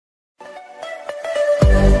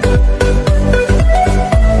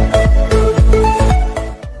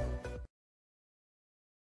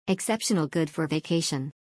Exceptional good for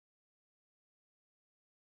vacation.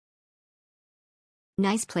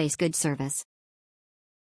 Nice place, good service.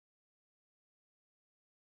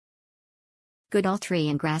 Good all tree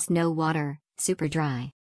and grass, no water, super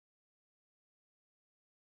dry.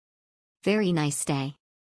 Very nice stay.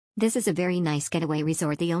 This is a very nice getaway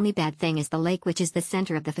resort. The only bad thing is the lake, which is the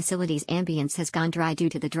center of the facility's ambience, has gone dry due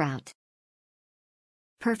to the drought.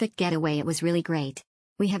 Perfect getaway, it was really great.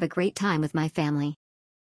 We have a great time with my family.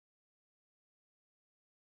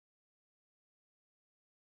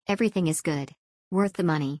 Everything is good. Worth the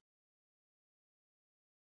money.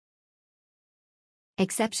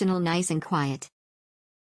 Exceptional, nice and quiet.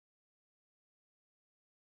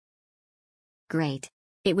 Great.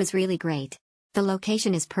 It was really great. The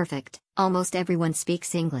location is perfect, almost everyone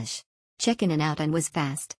speaks English. Check in and out and was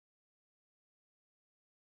fast.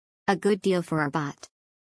 A good deal for our baht.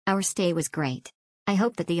 Our stay was great. I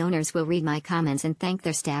hope that the owners will read my comments and thank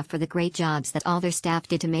their staff for the great jobs that all their staff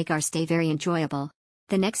did to make our stay very enjoyable.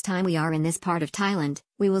 The next time we are in this part of Thailand,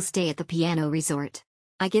 we will stay at the Piano Resort.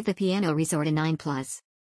 I give the Piano Resort a 9+.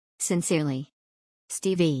 Sincerely.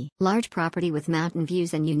 Stevie. Large property with mountain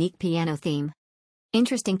views and unique piano theme.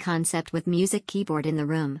 Interesting concept with music keyboard in the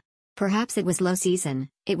room. Perhaps it was low season,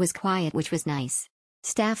 it was quiet, which was nice.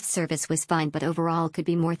 Staff service was fine, but overall could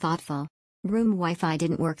be more thoughtful. Room Wi-Fi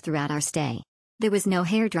didn't work throughout our stay. There was no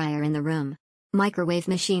hairdryer in the room. Microwave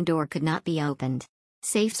machine door could not be opened.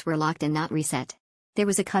 Safes were locked and not reset. There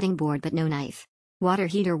was a cutting board but no knife. Water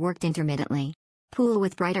heater worked intermittently. Pool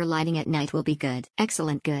with brighter lighting at night will be good.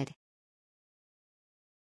 Excellent good.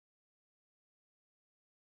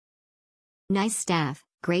 Nice staff,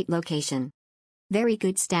 great location. Very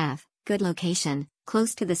good staff, good location,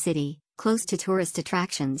 close to the city, close to tourist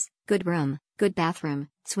attractions, good room, good bathroom,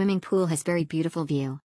 swimming pool has very beautiful view.